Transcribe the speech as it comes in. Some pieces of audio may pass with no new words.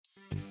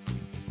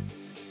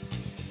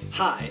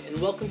Hi, and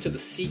welcome to the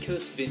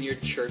Seacoast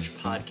Vineyard Church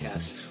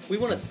podcast. We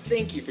want to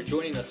thank you for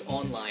joining us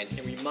online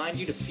and remind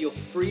you to feel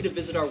free to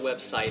visit our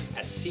website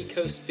at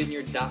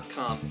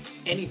seacoastvineyard.com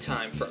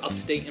anytime for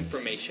up-to-date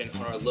information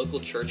on our local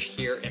church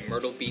here in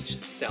Myrtle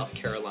Beach, South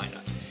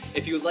Carolina.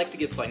 If you would like to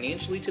give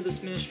financially to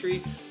this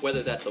ministry,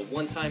 whether that's a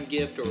one-time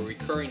gift or a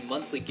recurring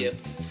monthly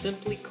gift,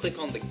 simply click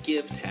on the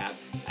Give tab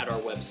at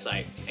our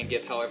website and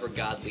give however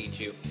God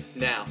leads you.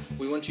 Now,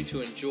 we want you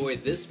to enjoy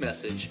this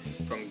message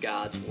from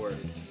God's Word.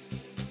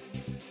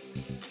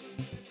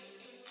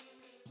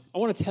 I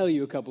want to tell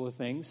you a couple of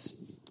things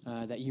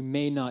that you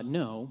may not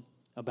know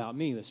about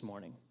me this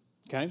morning,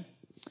 okay?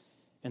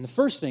 And the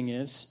first thing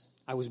is,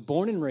 I was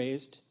born and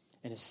raised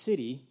in a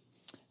city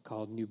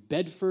called New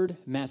Bedford,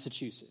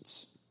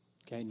 Massachusetts,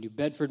 okay? New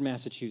Bedford,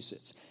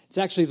 Massachusetts. It's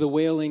actually the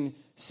whaling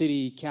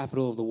city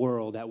capital of the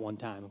world at one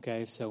time,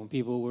 okay? So when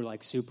people were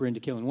like super into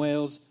killing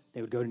whales,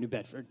 they would go to New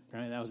Bedford,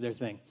 right? That was their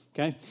thing,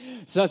 okay?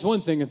 So that's one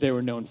thing that they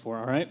were known for,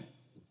 all right?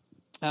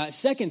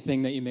 Second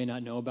thing that you may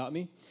not know about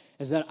me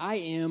is that I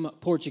am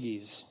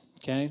Portuguese,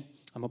 okay?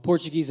 I'm a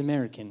Portuguese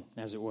American,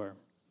 as it were.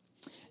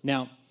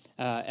 Now,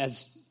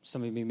 as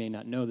some of you may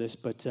not know this,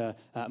 but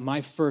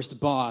my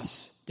first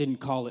boss didn't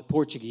call it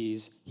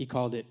Portuguese. He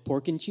called it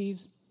pork and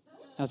cheese.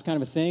 That was kind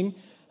of a thing.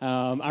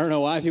 I don't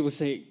know why people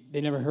say they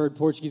never heard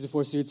Portuguese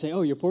before, so you'd say,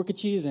 oh, you're pork and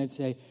cheese? And I'd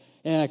say,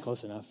 yeah,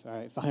 close enough. All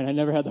right, fine. I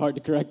never had the heart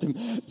to correct him.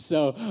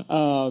 So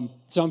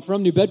I'm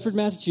from New Bedford,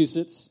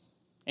 Massachusetts,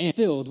 and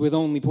filled with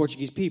only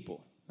Portuguese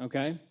people,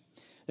 okay?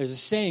 There's a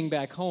saying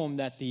back home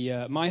that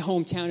my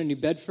hometown in New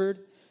Bedford,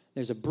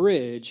 there's a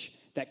bridge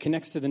that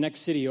connects to the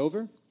next city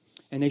over,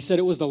 and they said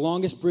it was the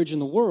longest bridge in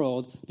the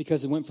world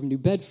because it went from New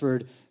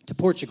Bedford to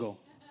Portugal.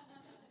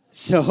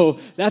 So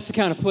that's the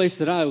kind of place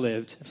that I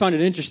lived. I found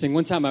it interesting.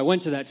 One time I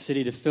went to that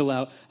city to fill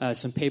out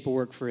some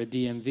paperwork for a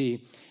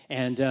DMV,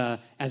 and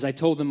as I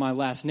told them my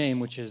last name,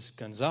 which is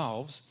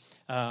Gonzalez,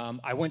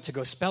 I went to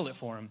go spell it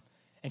for him.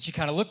 And she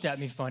kind of looked at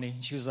me funny,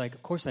 and she was like,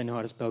 of course I know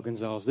how to spell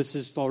Gonzalez. This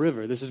is Fall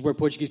River. This is where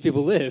Portuguese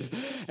people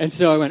live. And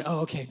so I went,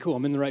 oh, okay, cool.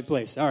 I'm in the right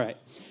place. All right.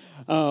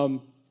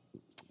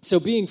 So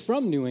being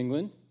from New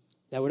England,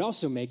 that would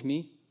also make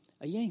me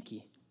a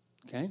Yankee,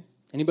 okay?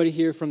 Anybody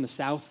here from the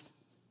South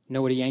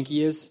know what a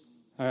Yankee is?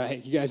 All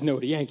right, you guys know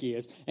what a Yankee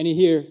is.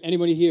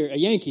 Anybody here a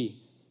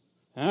Yankee?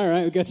 All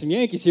right, we got some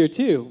Yankees here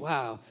too.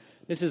 Wow,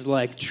 this is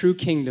like true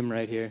kingdom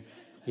right here.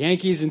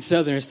 Yankees and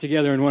Southerners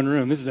together in one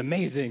room. This is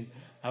amazing.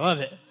 I love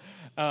it.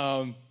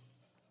 Now,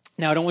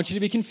 I don't want you to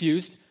be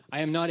confused. I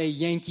am not a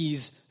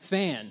Yankees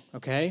fan,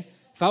 okay?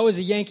 If I was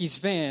a Yankees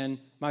fan,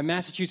 my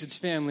Massachusetts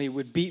family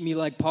would beat me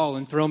like Paul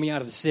and throw me out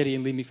of the city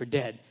and leave me for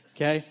dead,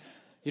 okay?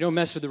 You don't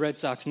mess with the Red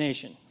Sox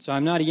nation. So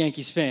I'm not a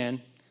Yankees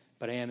fan,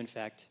 but I am, in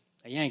fact,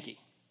 a Yankee.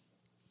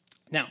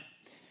 Now,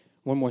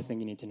 one more thing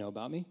you need to know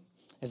about me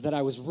is that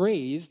I was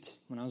raised,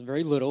 when I was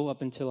very little,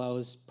 up until I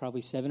was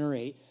probably 7 or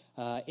 8,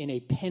 in a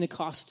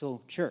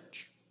Pentecostal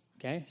church,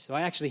 okay? So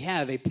I actually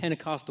have a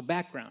Pentecostal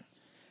background.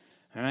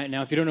 All right,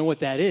 now if you don't know what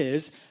that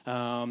is,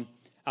 I'll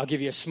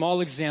give you a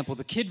small example.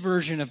 The kid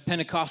version of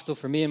Pentecostal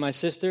for me and my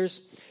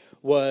sisters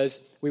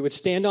was we would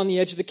stand on the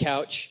edge of the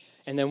couch,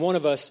 and then one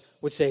of us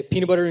would say,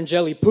 peanut butter and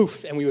jelly,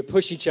 poof, and we would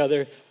push each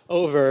other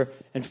over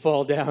and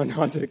fall down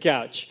onto the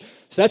couch.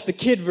 So that's the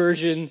kid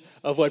version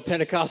of what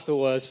Pentecostal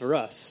was for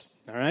us,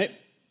 all right?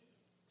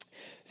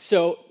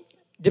 So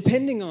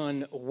depending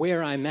on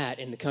where I'm at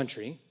in the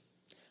country,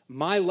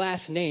 my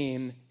last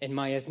name and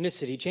my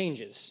ethnicity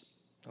changes,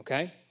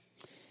 okay?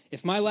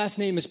 If my last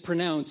name is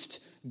pronounced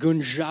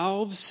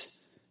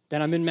Gonçalves,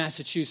 then I'm in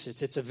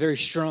Massachusetts. It's a very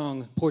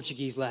strong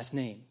Portuguese last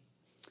name.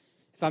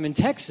 If I'm in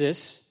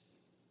Texas,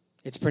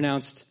 it's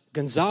pronounced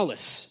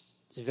Gonzalez.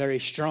 It's a very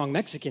strong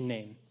Mexican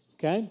name,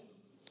 okay?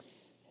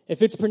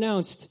 If it's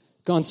pronounced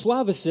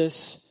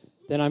Gonçalves,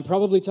 then I'm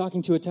probably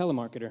talking to a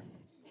telemarketer,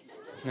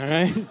 all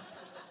right?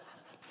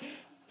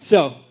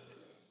 So,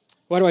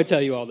 why do I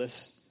tell you all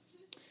this?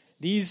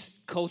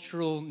 These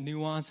cultural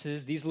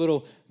nuances, these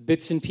little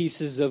bits and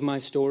pieces of my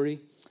story,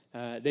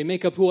 they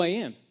make up who I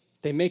am.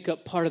 They make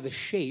up part of the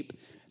shape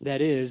that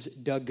is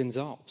Doug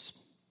Gonzalez.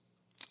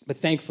 But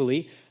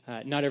thankfully,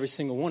 not every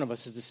single one of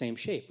us is the same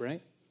shape,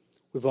 right?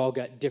 We've all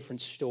got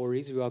different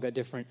stories. We've all got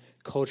different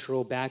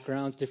cultural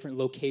backgrounds, different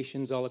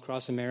locations all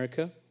across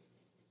America.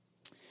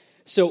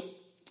 So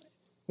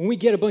when we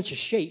get a bunch of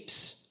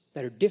shapes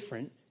that are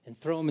different and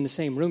throw them in the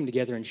same room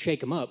together and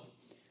shake them up,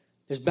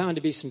 there's bound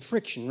to be some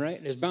friction,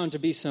 right? There's bound to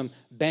be some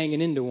banging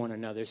into one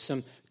another,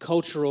 some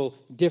cultural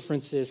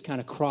differences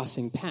kind of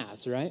crossing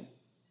paths, right?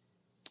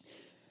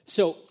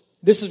 So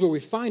this is where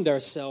we find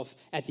ourselves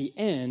at the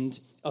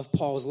end of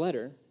Paul's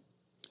letter.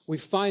 We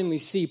finally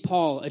see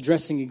Paul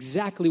addressing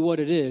exactly what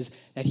it is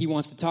that he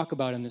wants to talk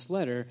about in this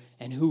letter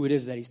and who it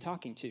is that he's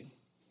talking to.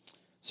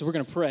 So we're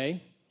going to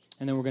pray,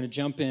 and then we're going to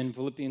jump in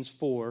Philippians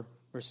 4,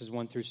 verses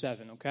 1 through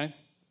 7, okay?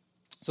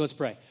 So let's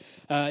pray.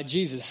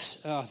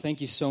 Jesus,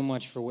 thank you so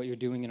much for what you're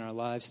doing in our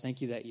lives.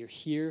 Thank you that you're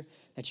here,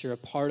 that you're a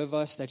part of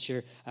us, that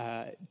you're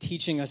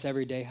teaching us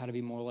every day how to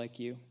be more like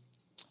you.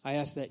 I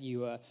ask that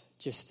you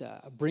just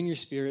bring your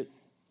Spirit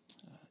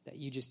that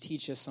you just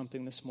teach us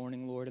something this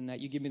morning, Lord, and that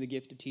you give me the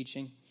gift of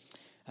teaching.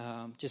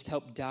 Just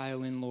help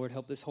dial in, Lord.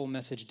 Help this whole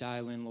message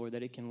dial in, Lord,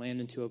 that it can land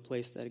into a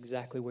place that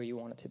exactly where you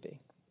want it to be.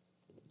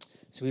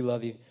 So we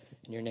love you.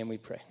 In your name we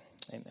pray.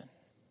 Amen.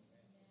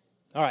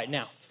 All right,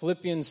 now,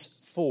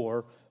 Philippians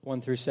 4,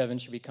 1 through 7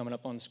 should be coming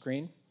up on the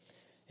screen,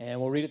 and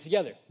we'll read it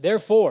together.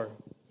 Therefore,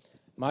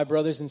 my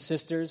brothers and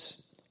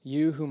sisters,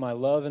 you whom I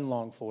love and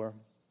long for,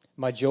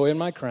 my joy and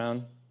my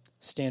crown,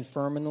 stand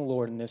firm in the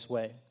Lord in this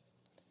way.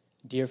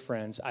 Dear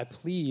friends, I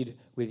plead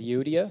with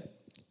Euodia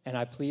and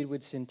I plead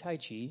with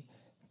Syntyche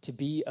to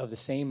be of the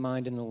same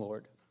mind in the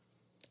Lord.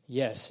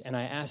 Yes, and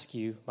I ask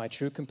you, my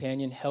true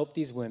companion, help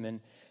these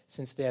women,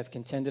 since they have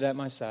contended at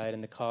my side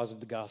in the cause of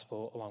the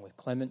gospel, along with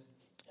Clement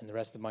and the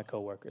rest of my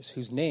co-workers,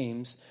 whose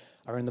names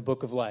are in the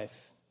book of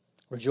life.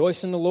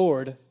 Rejoice in the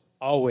Lord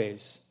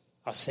always.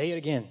 I'll say it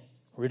again.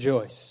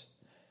 Rejoice.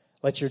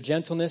 Let your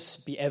gentleness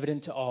be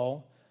evident to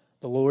all.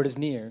 The Lord is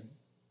near.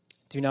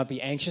 Do not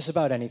be anxious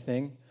about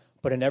anything,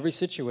 but in every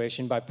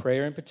situation, by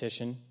prayer and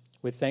petition,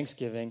 with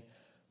thanksgiving,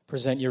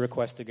 present your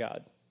request to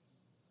God.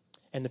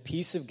 And the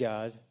peace of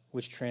God,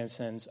 which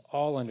transcends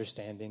all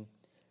understanding,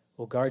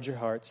 will guard your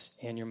hearts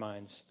and your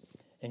minds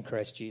in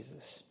Christ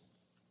Jesus.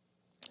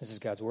 This is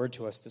God's word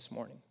to us this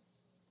morning.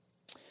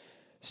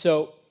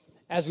 So,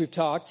 as we've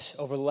talked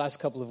over the last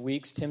couple of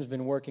weeks, Tim's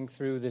been working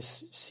through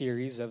this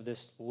series of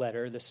this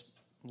letter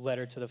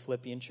to the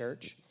Philippian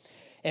church.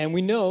 And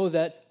we know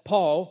that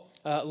Paul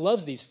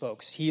loves these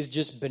folks. He is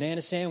just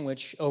banana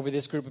sandwich over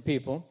this group of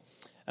people.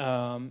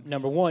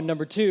 Number one.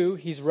 Number two,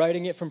 he's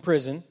writing it from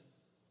prison.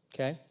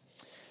 Okay?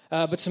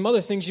 But some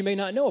other things you may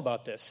not know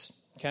about this.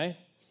 Okay?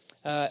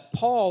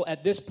 Paul,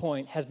 at this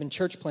point, has been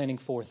church planting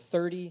for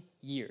 30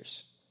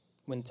 years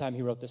when the time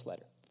he wrote this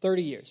letter.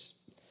 30 years.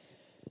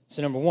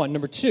 So number one.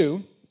 Number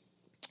two,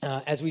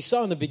 as we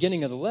saw in the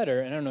beginning of the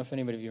letter, and I don't know if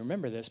anybody of you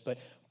remember this, but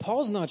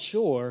Paul's not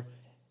sure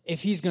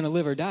if he's going to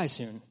live or die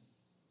soon.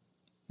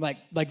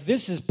 Like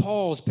this is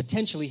Paul's,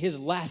 potentially his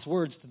last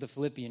words to the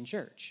Philippian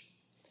church.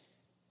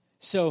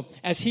 So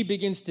as he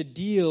begins to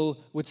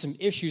deal with some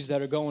issues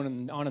that are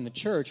going on in the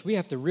church, we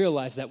have to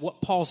realize that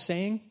what Paul's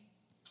saying,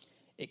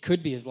 it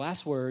could be his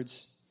last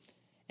words,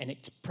 and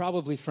it's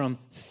probably from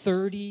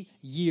 30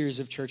 years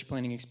of church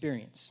planting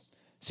experience.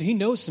 So he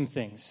knows some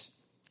things,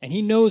 and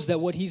he knows that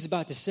what he's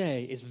about to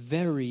say is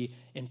very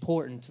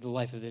important to the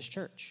life of this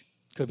church.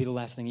 Could be the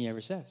last thing he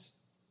ever says.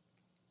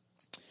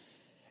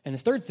 And the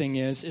third thing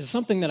is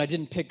something that I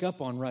didn't pick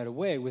up on right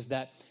away, was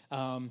that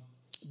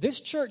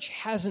this church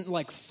hasn't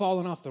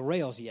fallen off the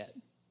rails yet.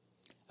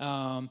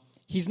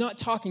 He's not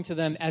talking to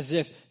them as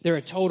if they're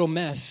a total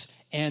mess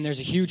and there's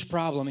a huge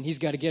problem and he's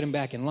got to get them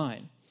back in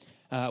line.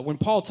 When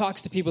Paul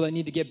talks to people that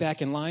need to get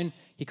back in line,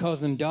 he calls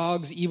them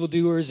dogs,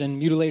 evildoers,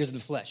 and mutilators of the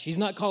flesh. He's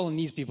not calling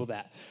these people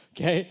that,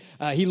 okay?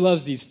 He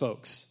loves these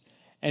folks.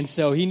 And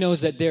so he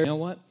knows that you know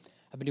what?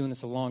 I've been doing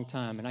this a long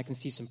time and I can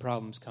see some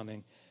problems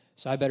coming.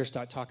 So I better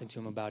start talking to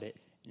him about it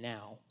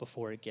now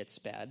before it gets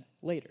bad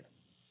later.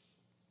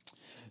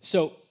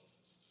 So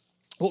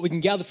what we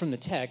can gather from the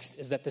text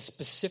is that the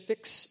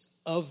specifics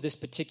of this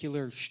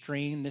particular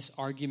strain, this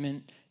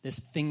argument, this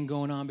thing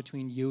going on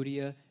between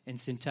Euodia and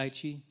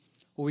Syntyche,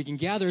 what we can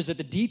gather is that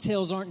the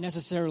details aren't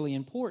necessarily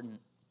important.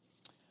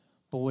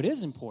 But what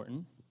is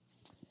important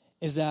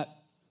is that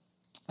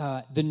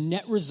the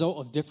net result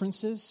of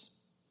differences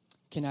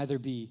can either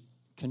be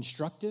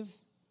constructive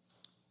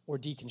or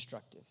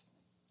deconstructive.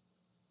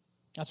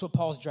 That's what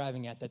Paul's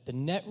driving at, that the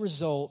net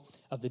result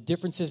of the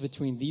differences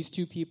between these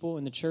two people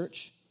in the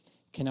church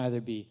can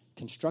either be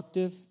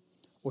constructive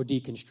or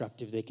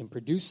deconstructive. They can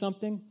produce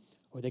something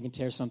or they can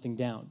tear something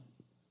down.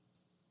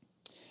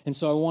 And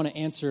so I want to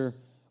answer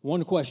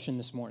one question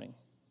this morning.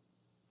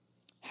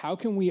 How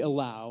can we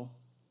allow,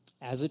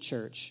 as a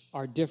church,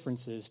 our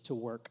differences to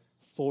work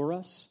for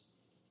us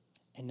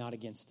and not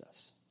against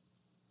us?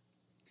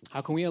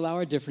 How can we allow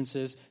our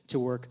differences to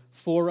work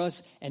for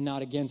us and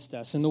not against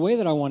us? And the way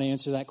that I want to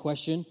answer that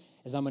question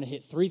is I'm going to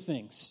hit three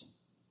things.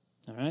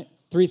 All right?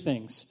 Three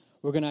things.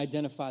 We're going to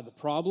identify the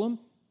problem,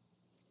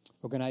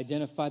 we're going to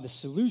identify the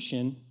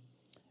solution,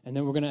 and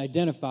then we're going to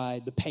identify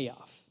the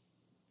payoff.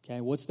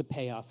 Okay? What's the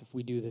payoff if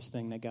we do this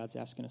thing that God's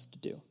asking us to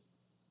do?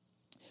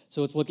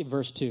 So let's look at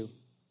verse 2.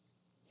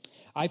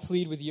 I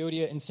plead with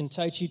Euodia and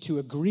Syntyche to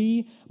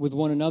agree with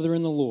one another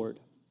in the Lord.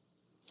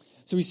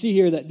 So we see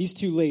here that these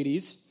two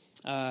ladies,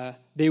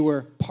 they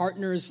were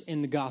partners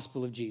in the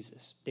gospel of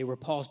Jesus. They were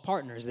Paul's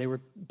partners. They were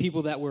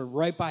people that were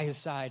right by his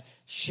side,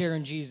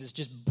 sharing Jesus,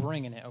 just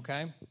bringing it,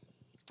 okay?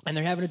 And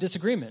they're having a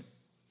disagreement.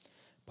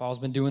 Paul's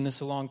been doing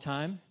this a long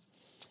time,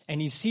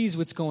 and he sees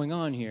what's going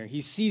on here.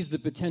 He sees the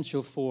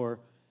potential for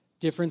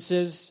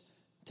differences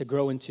to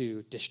grow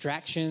into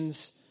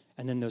distractions,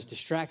 and then those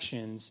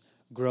distractions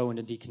grow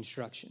into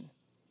deconstruction.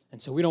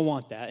 And so we don't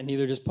want that, and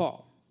neither does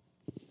Paul.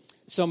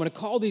 So I'm going to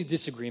call these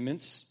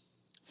disagreements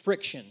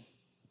friction.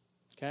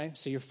 Okay,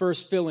 so your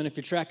first fill-in, if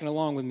you're tracking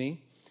along with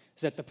me,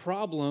 is that the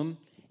problem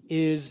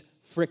is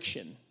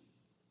friction.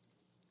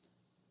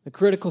 The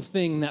critical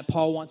thing that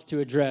Paul wants to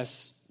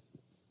address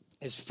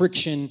is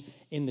friction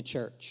in the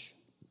church.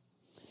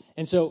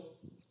 And so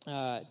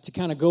to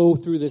kind of go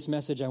through this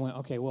message, I went,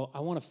 okay, well,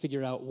 I want to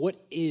figure out what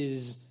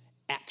is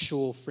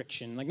actual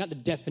friction. Like not the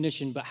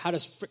definition, but how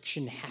does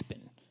friction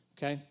happen,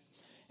 okay?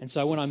 And so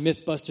I went on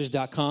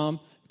mythbusters.com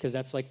because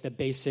that's like the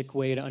basic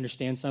way to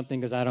understand something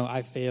because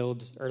I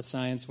failed earth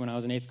science when I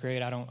was in 8th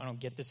grade. I don't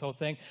get this whole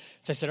thing.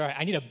 So I said, all right,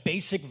 I need a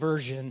basic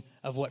version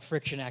of what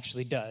friction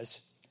actually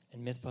does.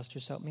 And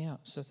Mythbusters helped me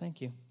out, so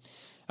thank you.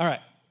 All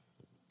right,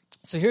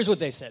 so here's what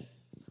they said.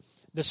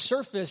 The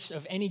surface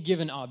of any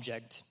given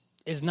object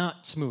is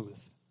not smooth.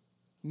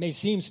 It may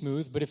seem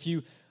smooth, but if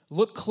you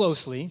look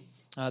closely,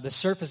 the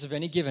surface of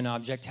any given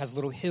object has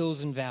little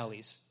hills and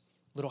valleys,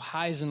 little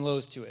highs and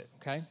lows to it,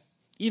 okay?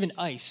 Even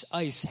ice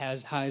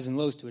has highs and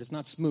lows to it. It's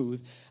not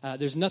smooth.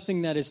 There's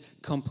nothing that is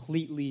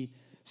completely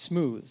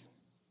smooth.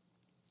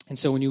 And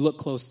so when you look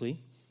closely,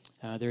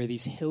 there are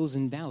these hills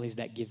and valleys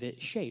that give it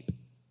shape.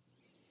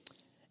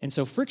 And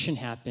so friction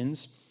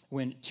happens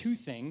when two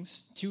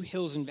things, two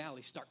hills and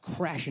valleys, start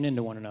crashing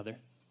into one another,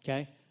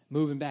 okay?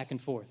 Moving back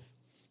and forth.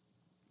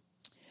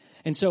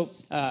 And so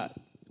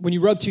when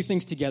you rub two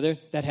things together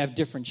that have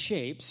different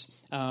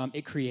shapes,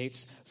 it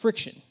creates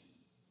friction.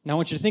 Now, I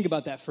want you to think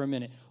about that for a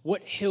minute.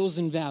 What hills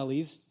and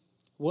valleys,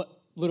 what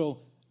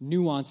little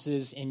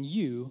nuances in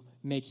you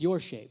make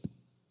your shape?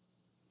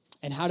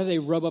 And how do they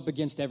rub up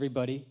against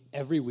everybody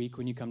every week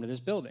when you come to this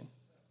building?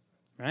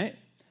 Right?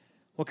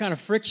 What kind of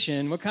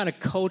friction, what kind of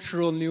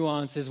cultural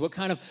nuances, what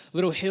kind of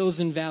little hills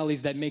and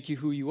valleys that make you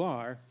who you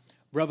are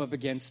rub up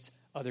against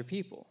other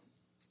people?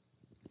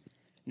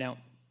 Now,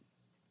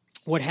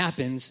 what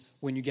happens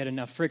when you get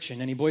enough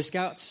friction? Any Boy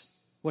Scouts?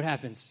 What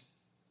happens?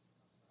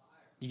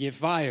 You get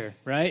fire,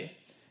 right?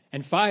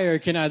 And fire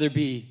can either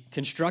be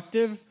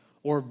constructive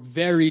or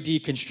very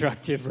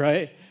deconstructive,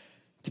 right?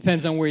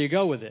 Depends on where you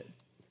go with it.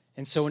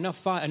 And so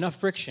enough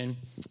friction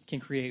can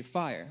create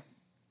fire.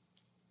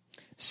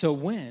 So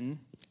when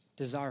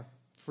does our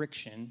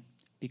friction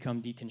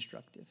become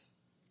deconstructive?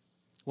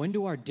 When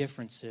do our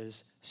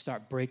differences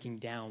start breaking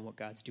down what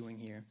God's doing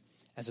here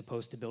as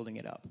opposed to building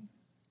it up?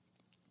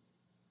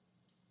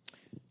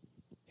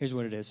 Here's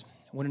what it is.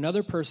 When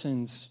another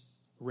person's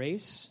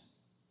race,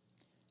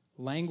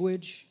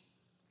 language,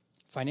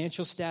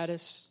 financial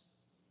status,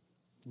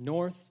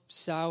 north,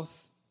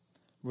 south,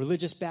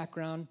 religious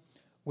background,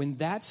 when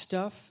that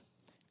stuff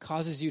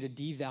causes you to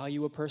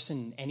devalue a person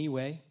in any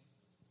way,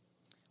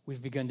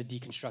 we've begun to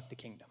deconstruct the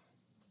kingdom.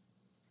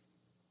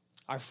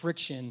 Our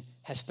friction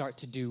has started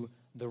to do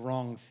the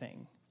wrong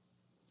thing.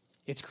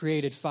 It's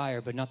created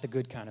fire, but not the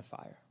good kind of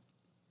fire.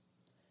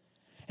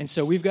 And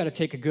so we've got to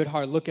take a good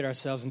hard look at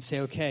ourselves and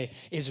say, okay,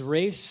 is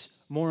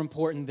race more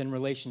important than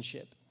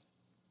relationship?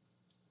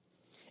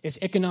 Is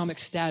economic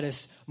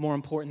status more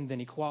important than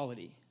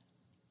equality?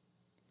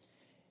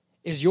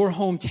 Is your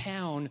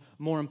hometown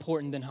more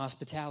important than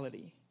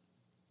hospitality?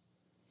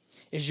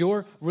 Is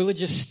your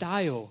religious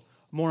style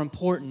more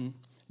important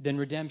than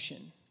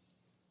redemption?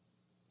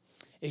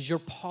 Is your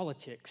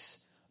politics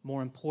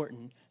more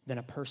important than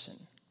a person?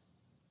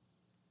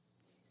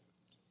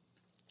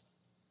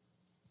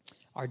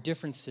 Our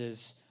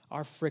differences,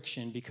 our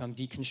friction become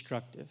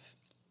deconstructive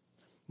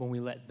when we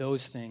let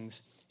those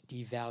things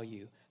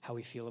devalue how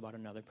we feel about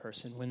another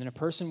person. When a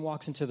person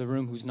walks into the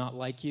room who's not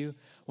like you,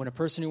 when a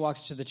person who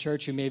walks to the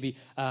church who maybe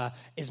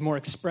is more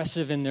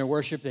expressive in their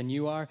worship than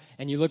you are,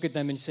 and you look at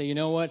them and say, you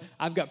know what,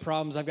 I've got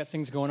problems, I've got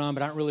things going on,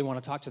 but I don't really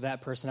want to talk to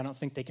that person. I don't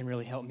think they can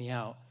really help me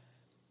out.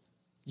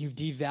 You've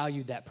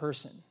devalued that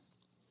person.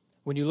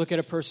 When you look at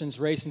a person's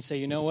race and say,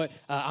 you know what,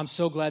 I'm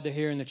so glad they're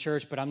here in the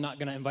church, but I'm not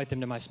going to invite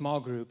them to my small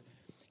group,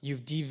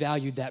 you've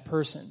devalued that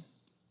person.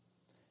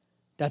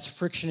 That's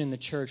friction in the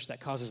church that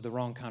causes the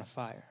wrong kind of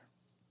fire.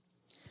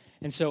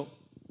 And so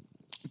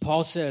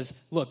Paul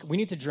says, look, we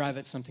need to drive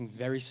at something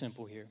very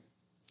simple here.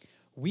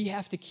 We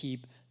have to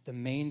keep the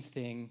main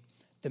thing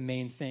the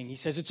main thing. He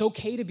says it's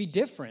okay to be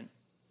different.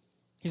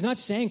 He's not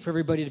saying for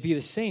everybody to be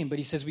the same, but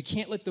he says we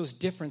can't let those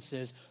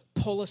differences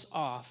pull us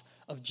off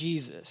of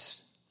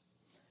Jesus.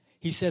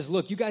 He says,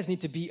 look, you guys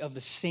need to be of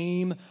the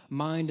same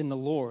mind in the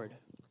Lord.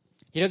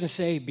 He doesn't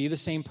say be the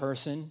same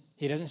person.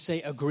 He doesn't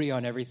say agree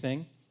on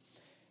everything.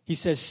 He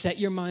says set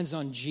your minds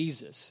on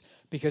Jesus.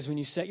 Because when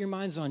you set your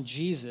minds on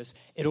Jesus,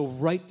 it'll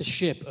right the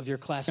ship of your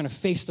class. It's going to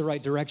face the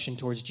right direction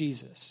towards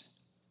Jesus.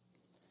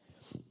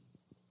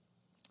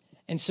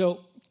 And so,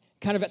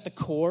 kind of at the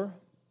core,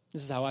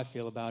 this is how I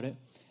feel about it,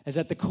 is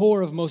at the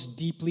core of most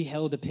deeply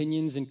held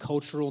opinions and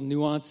cultural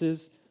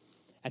nuances,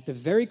 at the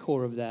very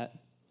core of that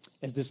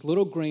is this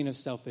little grain of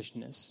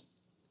selfishness.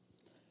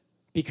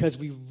 Because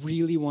we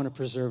really want to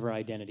preserve our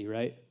identity,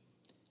 right?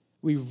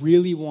 We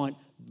really want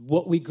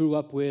what we grew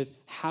up with,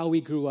 how we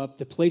grew up,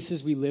 the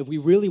places we live. We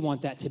really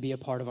want that to be a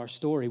part of our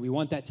story. We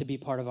want that to be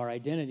part of our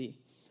identity.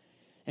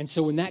 And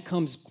so when that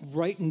comes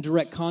right in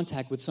direct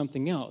contact with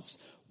something else,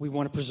 we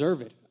want to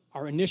preserve it.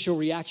 Our initial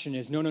reaction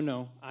is,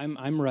 no,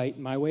 I'm right.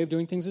 My way of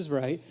doing things is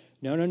right.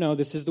 No,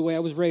 this is the way I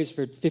was raised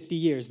for 50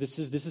 years. This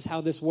is how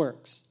this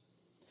works.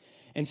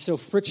 And so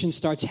friction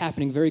starts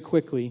happening very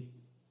quickly,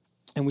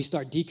 and we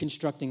start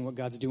deconstructing what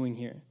God's doing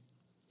here.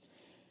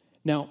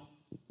 Now,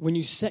 when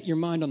you set your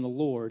mind on the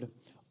Lord,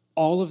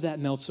 all of that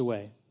melts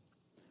away.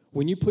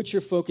 When you put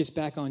your focus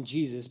back on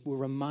Jesus, we're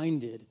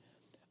reminded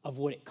of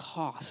what it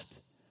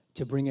cost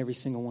to bring every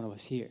single one of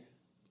us here.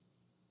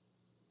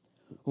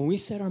 When we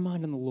set our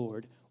mind on the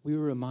Lord, we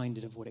were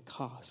reminded of what it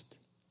cost.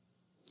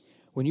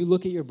 When you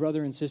look at your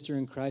brother and sister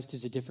in Christ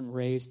who's a different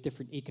race,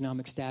 different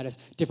economic status,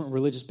 different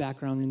religious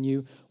background than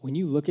you, when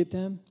you look at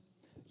them,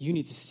 you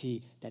need to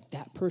see that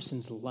that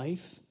person's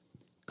life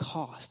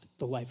cost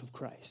the life of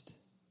Christ.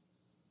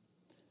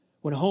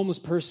 When a homeless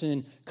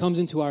person comes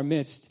into our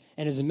midst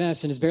and is a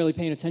mess and is barely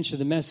paying attention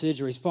to the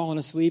message or he's fallen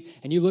asleep,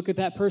 and you look at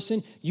that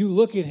person, you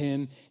look at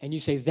him and you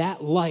say,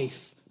 that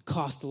life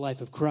cost the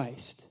life of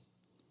Christ.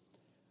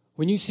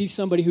 When you see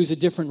somebody who's a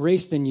different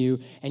race than you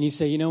and you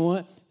say, you know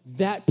what?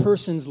 That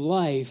person's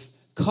life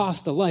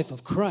cost the life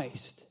of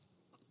Christ.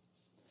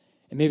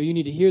 And maybe you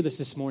need to hear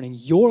this morning.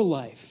 Your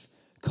life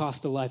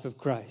cost the life of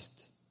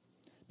Christ.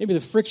 Maybe the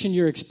friction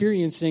you're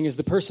experiencing is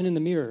the person in the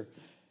mirror.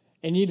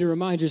 And you need to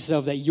remind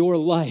yourself that your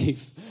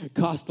life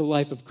cost the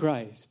life of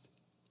Christ.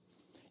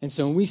 And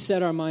so when we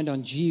set our mind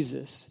on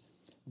Jesus,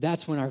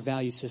 that's when our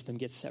value system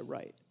gets set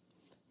right.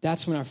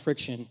 That's when our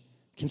friction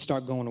can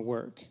start going to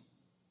work.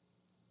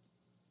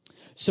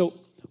 So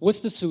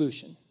what's the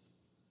solution?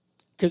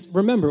 Because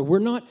remember, we're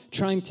not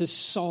trying to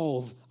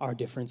solve our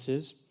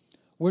differences.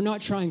 We're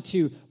not trying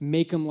to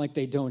make them like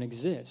they don't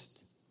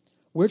exist.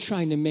 We're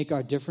trying to make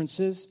our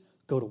differences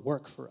go to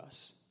work for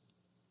us.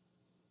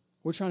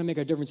 We're trying to make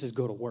our differences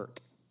go to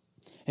work.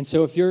 And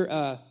so if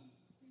you're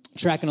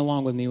tracking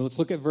along with me, let's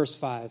look at verse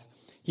 5.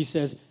 He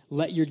says,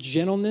 let your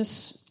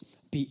gentleness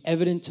be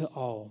evident to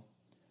all,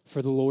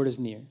 for the Lord is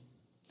near.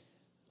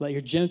 Let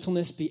your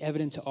gentleness be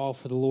evident to all,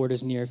 for the Lord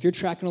is near. If you're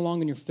tracking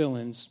along in your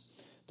fill-ins,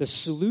 the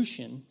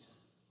solution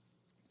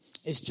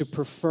is to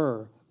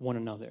prefer one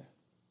another.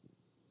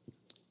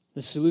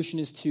 The solution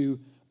is to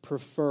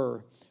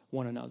prefer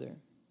one another.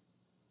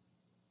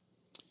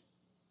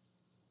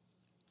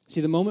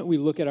 See, the moment we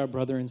look at our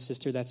brother and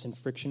sister that's in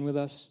friction with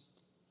us,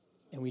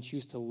 and we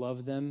choose to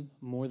love them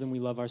more than we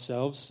love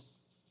ourselves,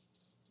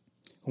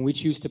 when we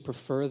choose to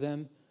prefer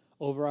them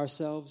over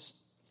ourselves,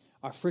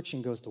 our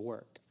friction goes to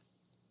work.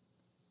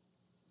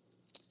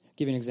 I'll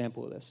give you an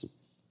example of this.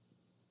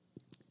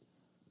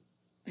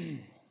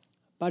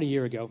 About a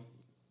year ago,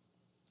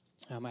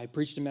 I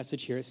preached a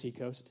message here at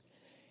Seacoast,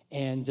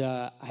 and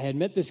I had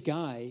met this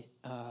guy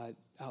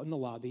out in the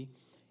lobby,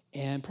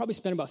 and probably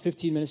spent about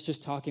 15 minutes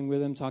just talking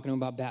with him, talking to him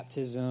about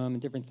baptism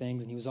and different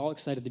things, and he was all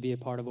excited to be a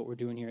part of what we're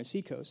doing here at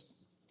Seacoast.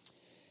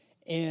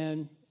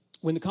 And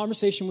when the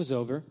conversation was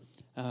over,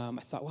 I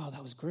thought, wow,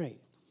 that was great.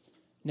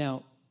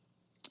 Now,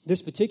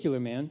 this particular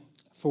man,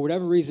 for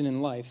whatever reason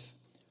in life,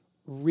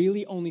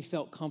 really only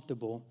felt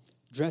comfortable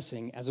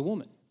dressing as a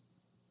woman,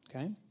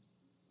 okay?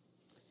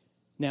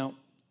 Now,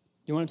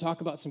 you want to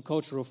talk about some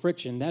cultural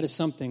friction? That is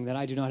something that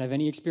I do not have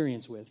any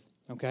experience with,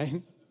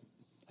 okay?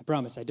 I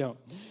promise I don't.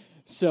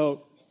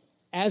 So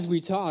as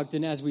we talked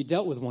and as we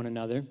dealt with one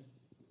another,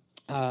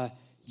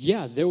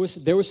 there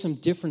was some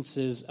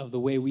differences of the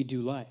way we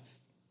do life.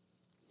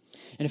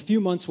 And a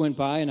few months went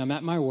by, and I'm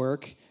at my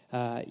work,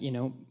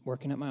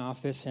 working at my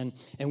office, and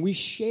we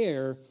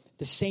share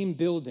the same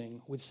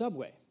building with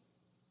Subway.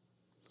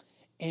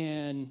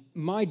 And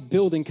my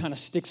building kind of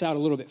sticks out a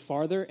little bit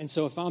farther, and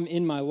so if I'm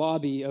in my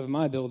lobby of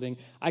my building,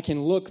 I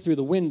can look through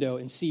the window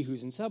and see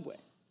who's in Subway.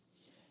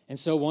 And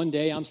so one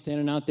day, I'm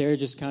standing out there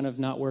just kind of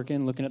not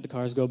working, looking at the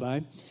cars go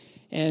by.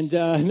 And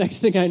next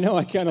thing I know,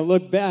 I kind of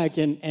look back,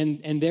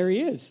 and there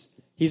he is.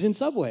 He's in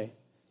Subway.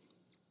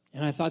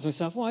 And I thought to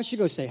myself, well, I should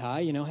go say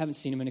hi. Haven't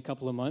seen him in a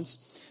couple of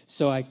months.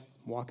 So I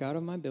walk out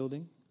of my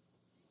building.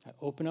 I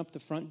open up the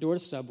front door to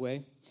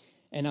Subway,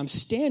 and I'm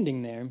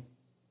standing there.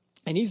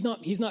 And he's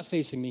not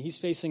facing me. He's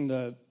facing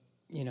the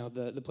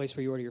place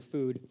where you order your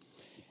food.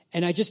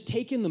 And I just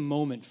take in the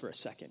moment for a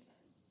second.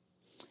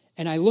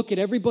 And I look at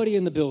everybody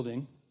in the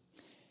building,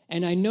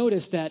 and I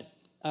notice that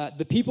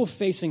the people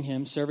facing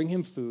him, serving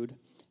him food,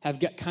 have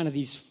got kind of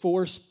these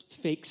forced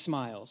fake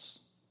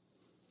smiles.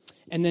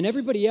 And then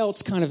everybody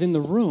else kind of in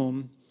the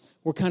room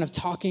were kind of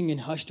talking in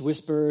hushed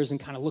whispers and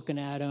kind of looking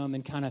at him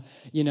and kind of,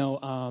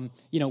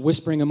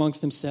 whispering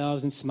amongst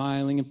themselves and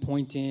smiling and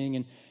pointing.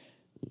 And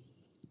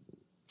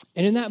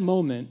in that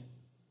moment,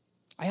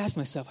 I asked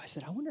myself, I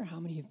said, I wonder how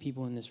many of the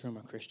people in this room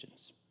are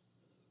Christians.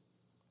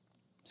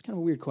 It's kind of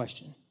a weird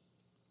question.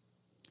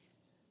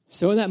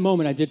 So in that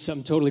moment, I did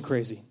something totally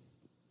crazy.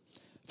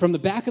 From the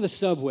back of the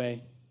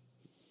Subway,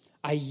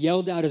 I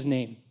yelled out his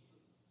name.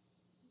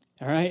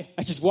 All right?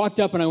 I just walked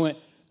up and I went,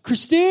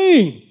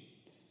 Christine!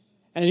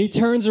 And he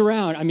turns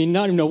around. I mean,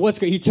 not even know what's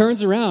going on. He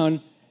turns around,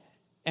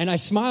 and I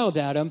smiled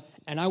at him,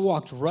 and I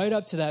walked right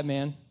up to that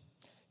man,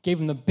 gave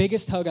him the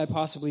biggest hug I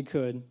possibly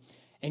could,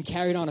 and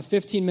carried on a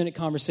 15-minute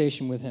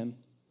conversation with him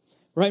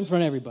right in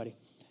front of everybody.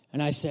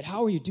 And I said,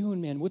 how are you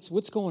doing, man?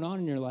 What's going on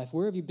in your life?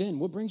 Where have you been?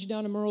 What brings you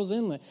down to Murrells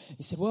Inlet?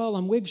 He said, well,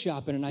 I'm wig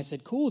shopping. And I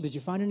said, cool. Did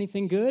you find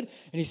anything good?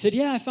 And he said,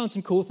 yeah, I found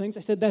some cool things.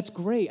 I said, that's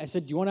great. I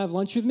said, do you want to have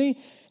lunch with me? And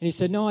he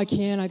said, no, I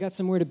can't. I got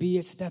somewhere to be.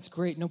 I said, that's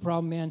great. No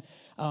problem,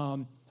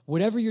 man.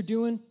 Whatever you're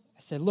doing, I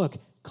said, look,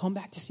 come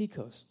back to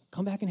Seacoast.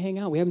 Come back and hang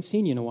out. We haven't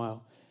seen you in a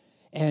while.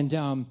 And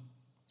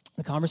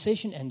the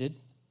conversation ended.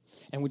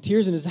 And with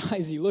tears in his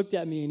eyes, he looked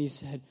at me and he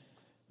said,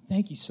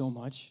 thank you so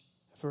much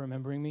for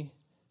remembering me.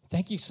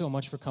 Thank you so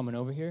much for coming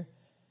over here.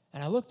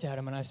 And I looked at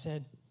him and I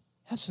said,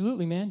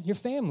 absolutely, man. You're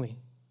family.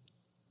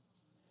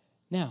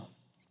 Now,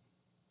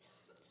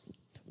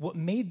 what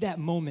made that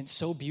moment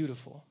so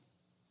beautiful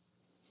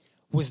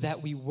was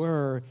that we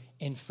were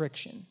in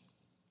friction.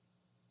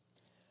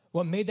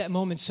 What made that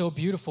moment so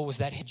beautiful was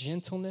that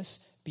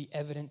gentleness be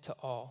evident to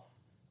all.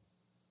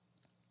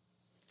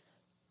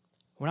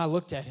 When I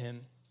looked at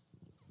him,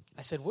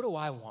 I said, what do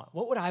I want?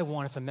 What would I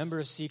want if a member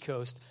of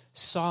Seacoast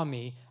saw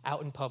me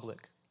out in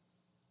public?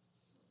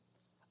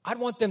 I'd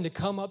want them to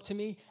come up to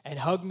me and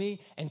hug me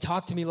and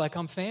talk to me like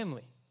I'm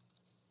family.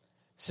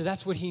 So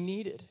that's what he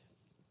needed.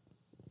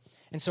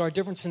 And so our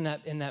difference in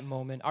that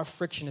moment, our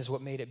friction is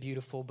what made it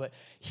beautiful. But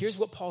here's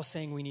what Paul's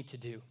saying we need to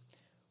do.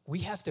 We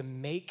have to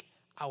make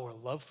our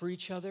love for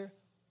each other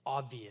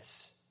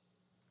obvious.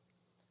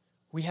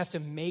 We have to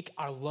make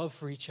our love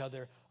for each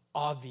other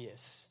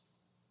obvious.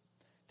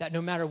 That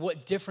no matter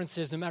what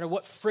differences, no matter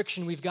what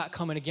friction we've got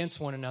coming against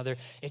one another,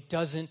 it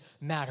doesn't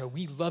matter.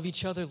 We love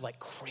each other like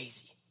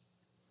crazy.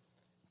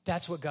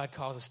 That's what God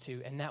calls us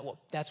to, and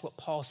that's what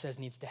Paul says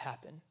needs to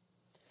happen.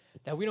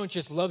 That we don't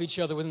just love each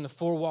other within the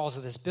four walls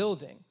of this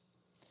building.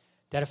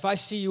 That if I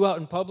see you out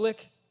in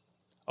public,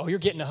 oh, you're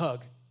getting a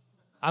hug.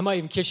 I might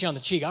even kiss you on the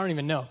cheek. I don't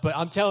even know. But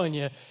I'm telling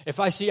you, if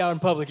I see you out in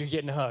public, you're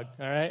getting a hug,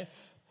 all right?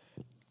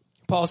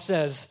 Paul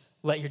says,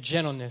 let your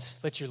gentleness,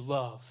 let your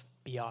love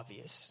be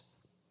obvious.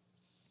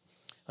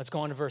 Let's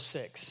go on to verse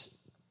 6.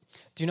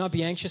 Do not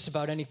be anxious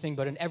about anything,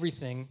 but in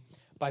everything,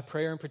 by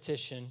prayer and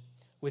petition,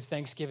 with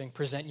thanksgiving,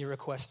 present your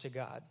requests to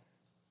God.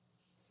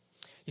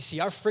 You see,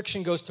 our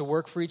friction goes to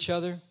work for each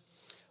other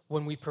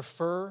when we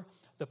prefer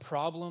the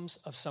problems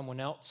of someone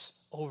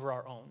else over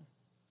our own.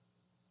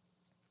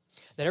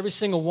 That every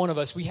single one of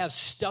us, we have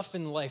stuff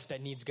in life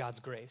that needs God's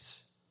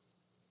grace.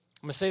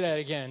 I'm going to say that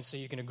again so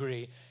you can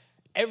agree.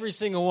 Every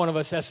single one of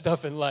us has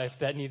stuff in life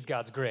that needs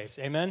God's grace.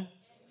 Amen?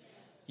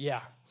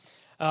 Yeah.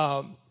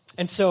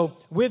 And so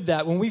with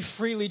that, when we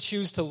freely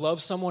choose to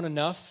love someone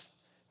enough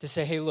to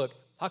say, hey, look,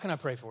 how can I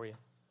pray for you?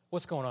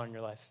 What's going on in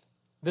your life?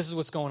 This is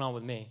what's going on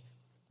with me.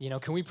 You know,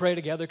 can we pray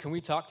together? Can we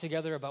talk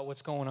together about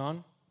what's going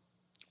on?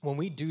 When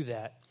we do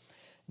that,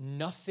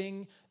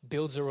 nothing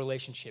builds a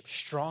relationship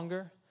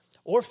stronger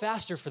or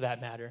faster, for that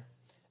matter,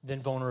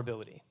 than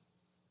vulnerability.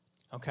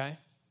 Okay?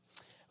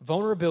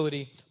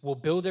 Vulnerability will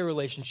build a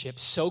relationship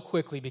so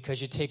quickly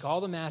because you take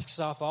all the masks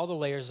off, all the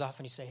layers off,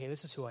 and you say, hey,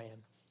 this is who I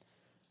am.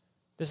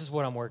 This is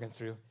what I'm working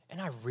through, and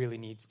I really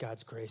need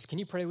God's grace. Can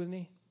you pray with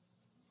me?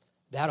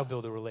 That'll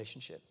build a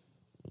relationship.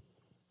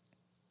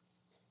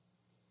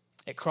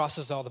 It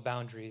crosses all the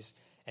boundaries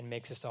and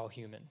makes us all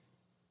human.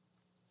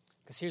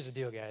 Because here's the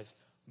deal, guys.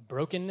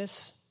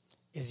 Brokenness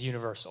is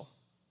universal.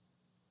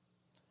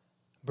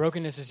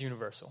 Brokenness is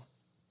universal.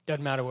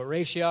 Doesn't matter what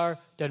race you are,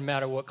 doesn't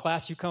matter what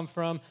class you come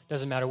from,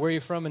 doesn't matter where you're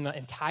from in the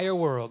entire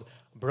world.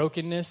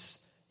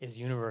 Brokenness is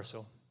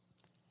universal.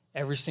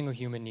 Every single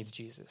human needs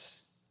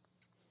Jesus.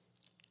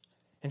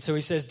 And so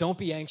he says, don't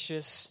be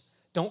anxious.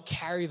 Don't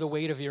carry the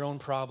weight of your own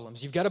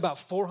problems. You've got about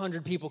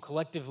 400 people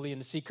collectively in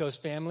the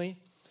Seacoast family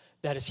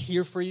that is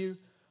here for you,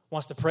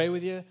 wants to pray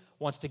with you,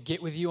 wants to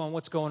get with you on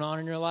what's going on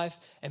in your life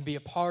and be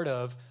a part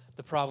of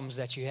the problems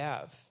that you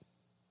have.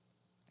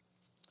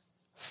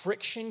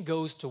 Friction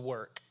goes to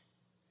work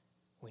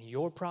when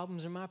your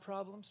problems are my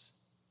problems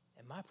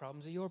and my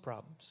problems are your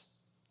problems.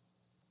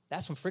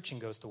 That's when friction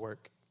goes to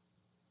work.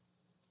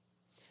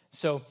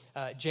 So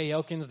Jay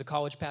Elkins, the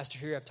college pastor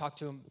here, I've talked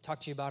to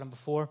you about him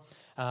before.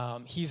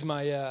 He's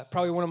my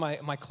probably one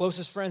of my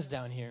closest friends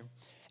down here.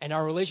 And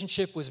our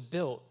relationship was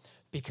built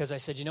because I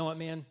said, you know what,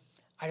 man?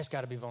 I just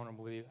got to be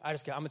vulnerable with you. I'm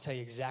going to tell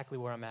you exactly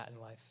where I'm at in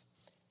life.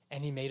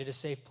 And he made it a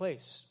safe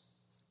place.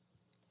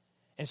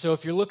 And so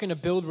if you're looking to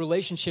build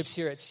relationships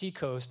here at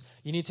Seacoast,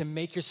 you need to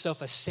make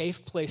yourself a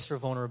safe place for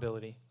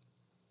vulnerability.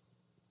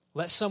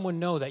 Let someone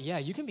know that, yeah,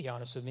 you can be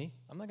honest with me.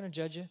 I'm not going to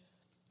judge you,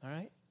 all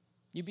right?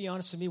 You be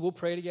honest with me. We'll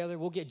pray together.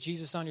 We'll get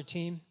Jesus on your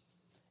team,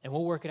 and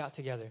we'll work it out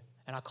together.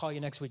 And I'll call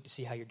you next week to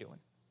see how you're doing.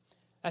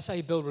 That's how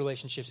you build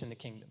relationships in the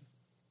kingdom.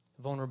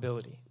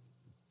 Vulnerability.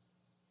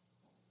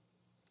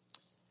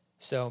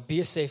 So be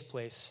a safe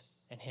place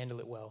and handle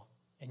it well,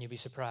 and you'll be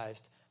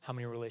surprised how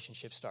many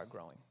relationships start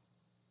growing.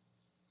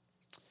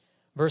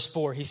 Verse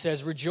 4, he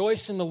says,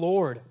 rejoice in the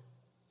Lord.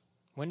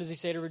 When does he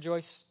say to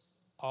rejoice?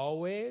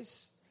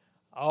 Always.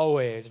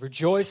 Always.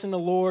 Rejoice in the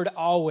Lord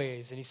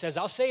always. And he says,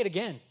 I'll say it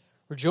again.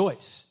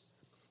 Rejoice.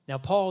 Now,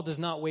 Paul does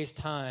not waste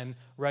time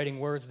writing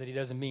words that he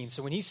doesn't mean.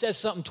 So when he says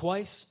something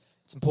twice,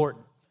 it's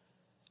important.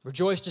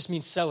 Rejoice just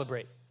means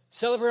celebrate.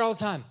 Celebrate all the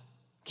time.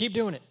 Keep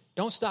doing it.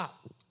 Don't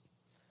stop.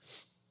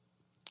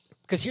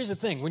 Because here's the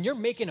thing. When you're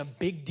making a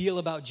big deal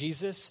about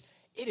Jesus,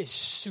 it is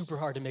super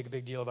hard to make a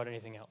big deal about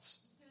anything else.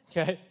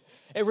 Okay?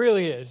 It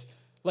really is.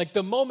 Like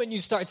the moment you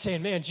start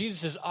saying, man,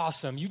 Jesus is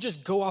awesome, you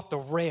just go off the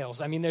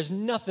rails. I mean, there's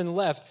nothing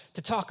left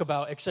to talk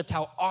about except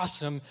how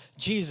awesome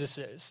Jesus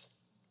is.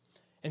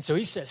 And so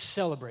he says,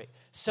 celebrate.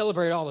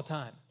 Celebrate all the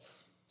time.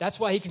 That's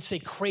why he can say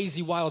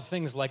crazy, wild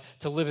things like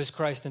to live as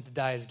Christ and to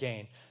die as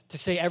gain. To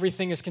say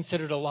everything is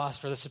considered a loss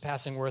for the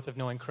surpassing worth of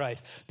knowing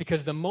Christ.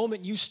 Because the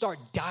moment you start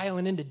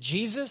dialing into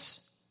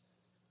Jesus,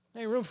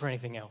 there ain't room for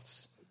anything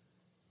else.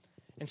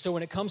 And so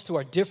when it comes to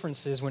our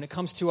differences, when it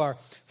comes to our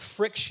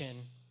friction,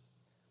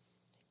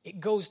 it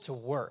goes to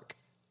work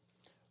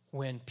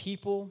when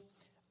people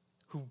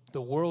who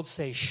the world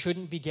says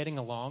shouldn't be getting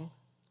along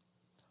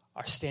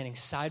are standing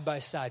side by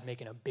side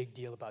making a big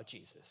deal about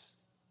Jesus.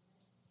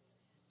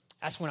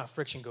 That's when our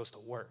friction goes to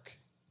work.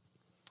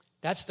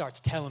 That starts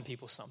telling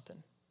people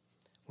something.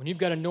 When you've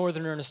got a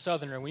northerner and a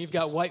southerner, when you've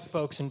got white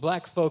folks and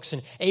black folks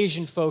and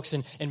Asian folks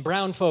and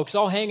brown folks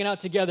all hanging out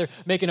together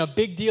making a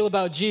big deal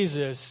about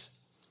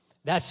Jesus,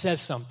 that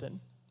says something.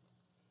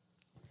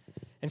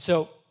 And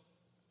so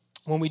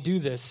when we do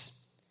this,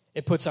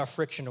 it puts our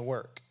friction to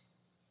work.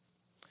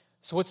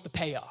 So what's the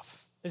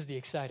payoff? This is the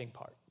exciting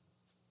part.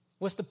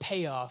 What's the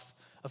payoff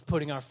of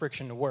putting our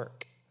friction to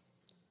work?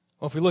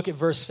 Well, if we look at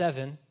verse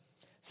 7, it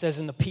says,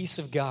 "And the peace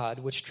of God,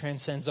 which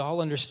transcends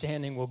all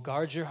understanding, will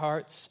guard your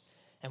hearts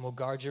and will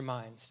guard your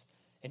minds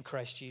in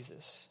Christ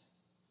Jesus."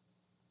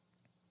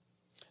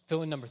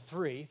 Fill in number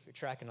 3, if you're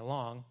tracking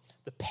along,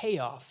 the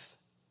payoff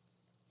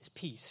is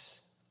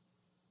peace.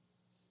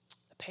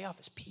 The payoff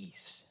is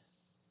peace.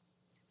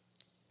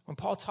 When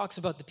Paul talks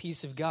about the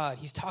peace of God,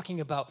 he's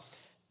talking about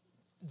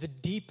the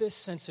deepest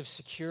sense of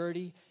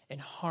security and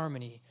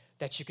harmony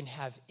that you can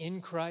have in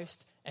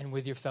Christ and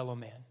with your fellow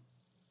man.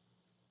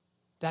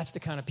 That's the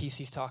kind of peace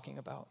he's talking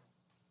about.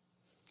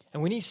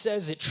 And when he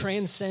says it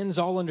transcends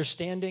all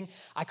understanding,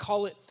 I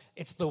call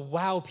it's the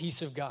wow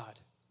peace of God.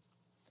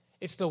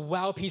 It's the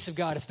wow peace of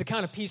God. It's the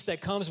kind of peace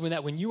that comes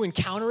when you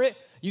encounter it,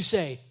 you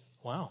say,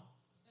 wow.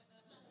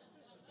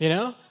 You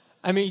know?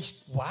 I mean,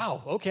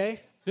 wow, okay.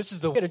 This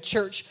is a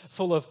church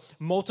full of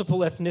multiple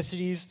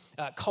ethnicities,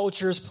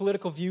 cultures,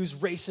 political views,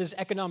 races,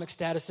 economic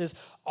statuses,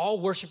 all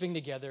worshiping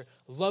together,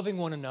 loving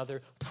one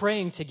another,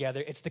 praying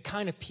together. It's the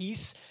kind of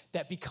peace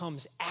that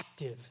becomes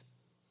active.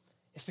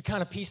 It's the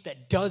kind of peace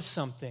that does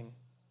something.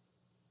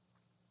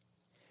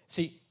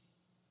 See,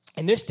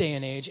 in this day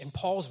and age, in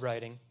Paul's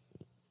writing,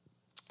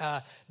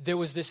 there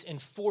was this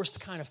enforced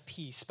kind of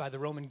peace by the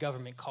Roman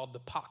government called the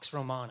Pax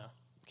Romana,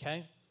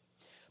 okay?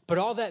 But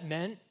all that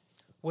meant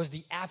was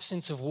the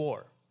absence of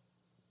war.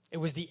 It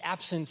was the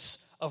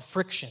absence of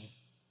friction.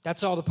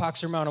 That's all the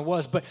Pax Romana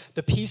was. But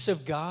the peace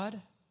of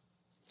God,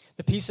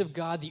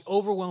 the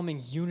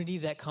overwhelming unity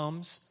that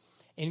comes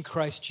in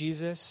Christ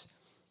Jesus,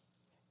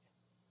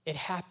 it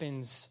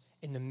happens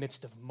in the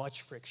midst of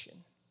much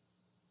friction.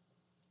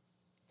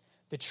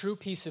 The true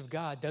peace of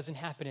God doesn't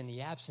happen in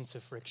the absence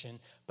of friction,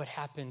 but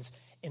happens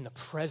in the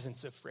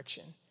presence of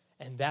friction.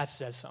 And that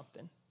says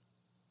something.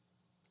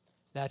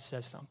 That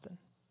says something.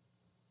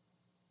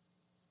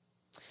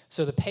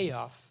 So the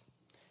payoff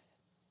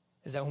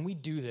is that when we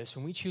do this,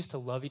 when we choose to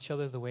love each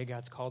other the way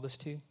God's called us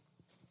to,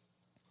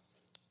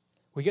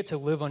 we get to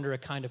live under a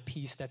kind of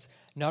peace that's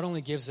not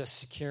only gives us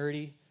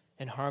security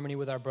and harmony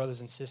with our brothers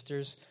and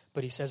sisters,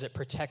 but he says it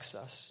protects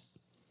us.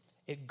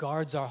 It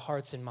guards our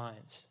hearts and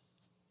minds.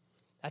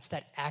 That's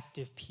that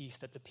active peace,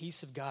 that the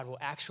peace of God will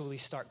actually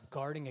start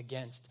guarding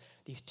against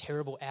these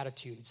terrible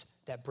attitudes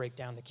that break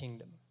down the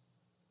kingdom.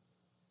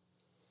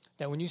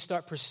 That when you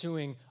start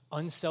pursuing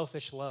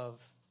unselfish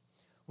love,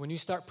 when you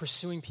start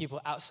pursuing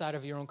people outside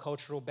of your own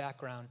cultural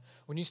background,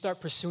 when you start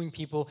pursuing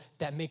people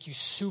that make you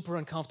super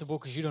uncomfortable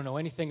because you don't know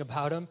anything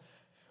about them,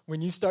 when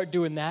you start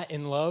doing that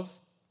in love,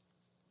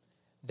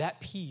 that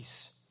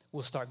peace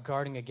will start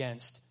guarding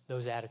against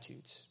those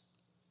attitudes.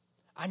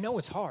 I know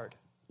it's hard.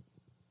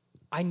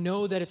 I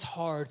know that it's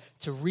hard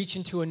to reach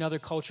into another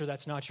culture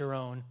that's not your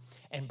own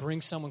and bring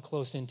someone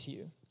close into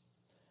you.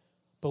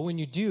 But when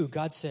you do,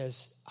 God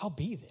says, I'll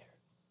be there.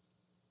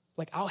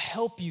 Like, I'll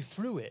help you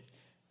through it.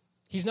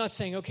 He's not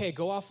saying, okay,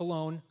 go off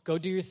alone, go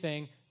do your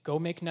thing, go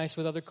make nice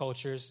with other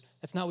cultures.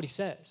 That's not what he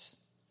says.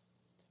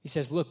 He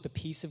says, look, the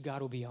peace of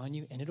God will be on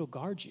you and it'll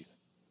guard you.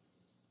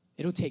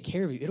 It'll take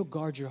care of you. It'll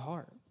guard your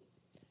heart.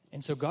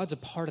 And so God's a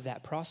part of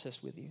that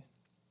process with you.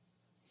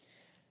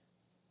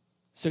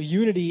 So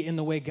unity in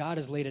the way God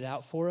has laid it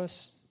out for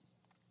us,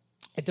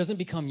 it doesn't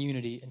become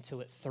unity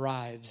until it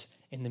thrives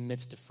in the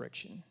midst of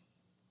friction.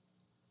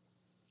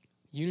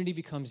 Unity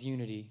becomes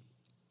unity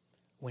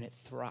when it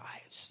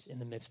thrives in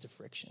the midst of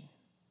friction.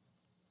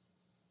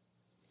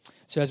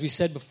 So as we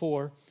said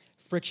before,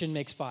 friction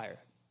makes fire,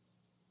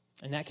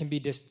 and that can be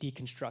just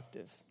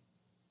deconstructive.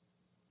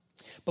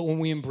 But when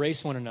we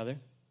embrace one another,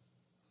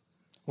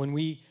 when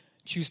we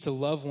choose to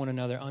love one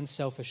another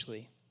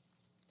unselfishly,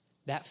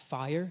 that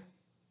fire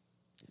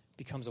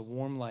becomes a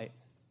warm light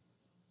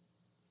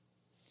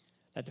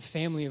that the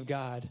family of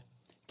God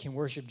can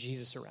worship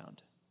Jesus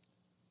around.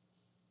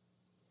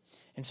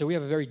 And so we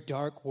have a very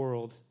dark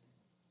world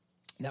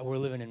that we're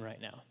living in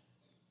right now.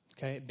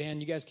 Okay,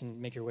 band, you guys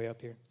can make your way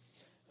up here.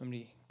 I'm going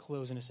to be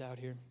closing us out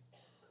here.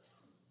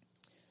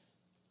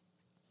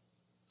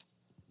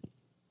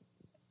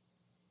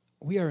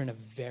 we are in a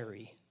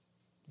very,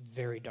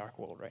 very dark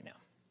world right now.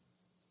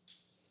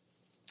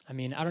 I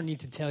mean, I don't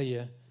need to tell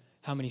you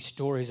how many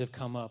stories have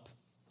come up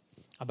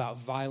about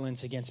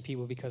violence against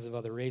people because of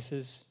other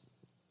races,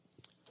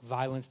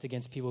 violence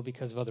against people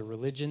because of other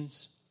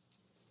religions,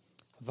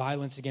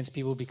 violence against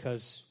people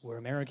because we're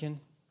American,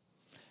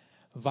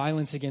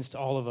 violence against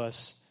all of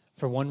us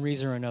for one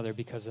reason or another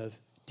because of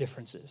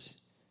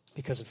differences,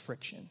 because of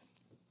friction.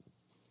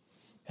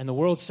 And the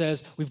world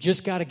says, we've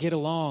just got to get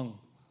along.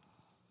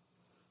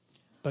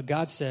 But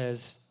God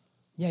says,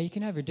 yeah, you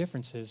can have your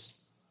differences,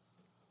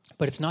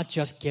 but it's not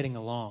just getting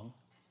along.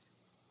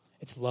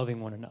 It's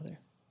loving one another.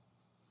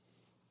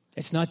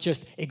 It's not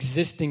just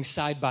existing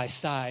side by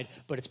side,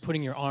 but it's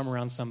putting your arm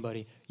around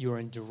somebody you are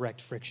in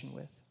direct friction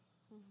with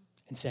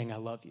and saying, I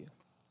love you.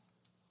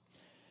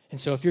 And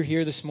so if you're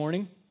here this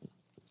morning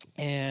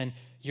and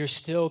you're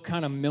still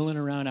kind of milling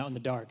around out in the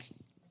dark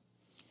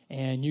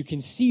and you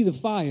can see the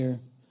fire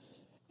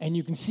and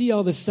you can see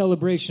all this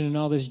celebration and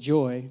all this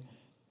joy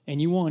and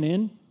you want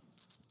in,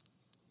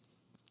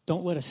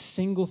 don't let a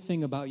single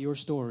thing about your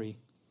story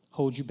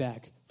hold you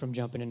back from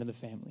jumping into the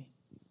family.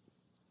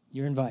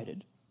 You're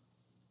invited.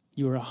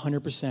 You are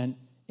 100%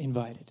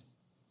 invited.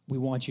 We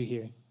want you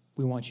here.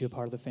 We want you a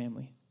part of the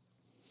family.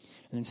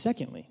 And then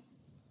secondly,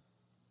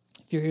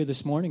 if you're here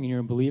this morning and you're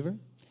a believer,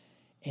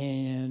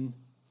 and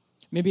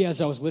maybe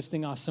as I was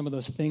listing off some of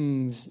those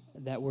things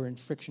that we're in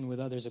friction with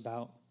others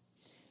about,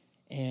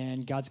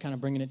 and God's kind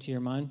of bringing it to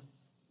your mind,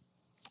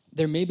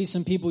 there may be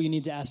some people you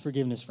need to ask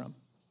forgiveness from,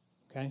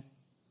 okay?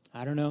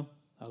 I don't know.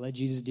 I'll let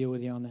Jesus deal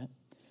with you on that.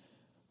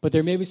 But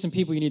there may be some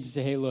people you need to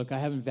say, hey, look, I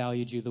haven't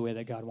valued you the way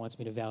that God wants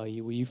me to value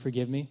you. Will you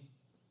forgive me?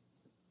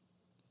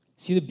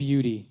 See the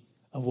beauty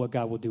of what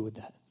God will do with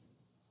that.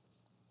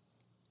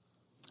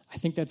 I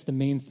think that's the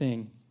main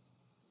thing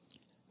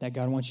that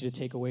God wants you to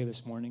take away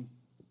this morning.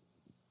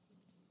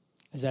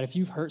 Is that if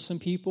you've hurt some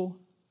people,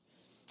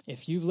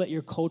 if you've let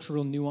your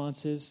cultural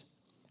nuances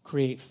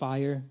create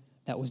fire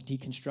that was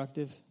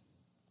deconstructive,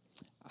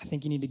 I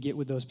think you need to get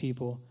with those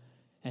people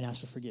and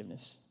ask for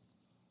forgiveness.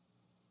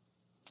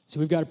 So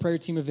we've got a prayer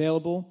team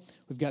available.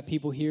 We've got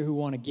people here who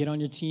want to get on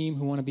your team,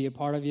 who want to be a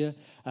part of you.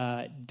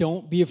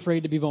 Don't be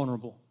afraid to be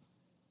vulnerable.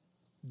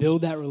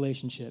 Build that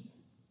relationship.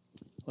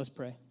 Let's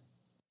pray.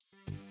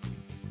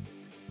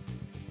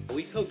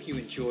 We hope you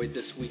enjoyed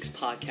this week's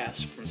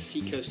podcast from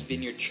Seacoast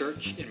Vineyard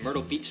Church in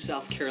Myrtle Beach,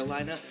 South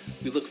Carolina.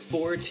 We look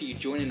forward to you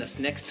joining us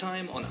next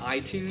time on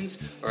iTunes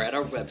or at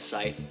our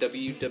website,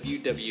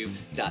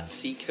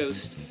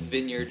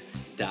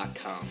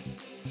 www.seacoastvineyard.com.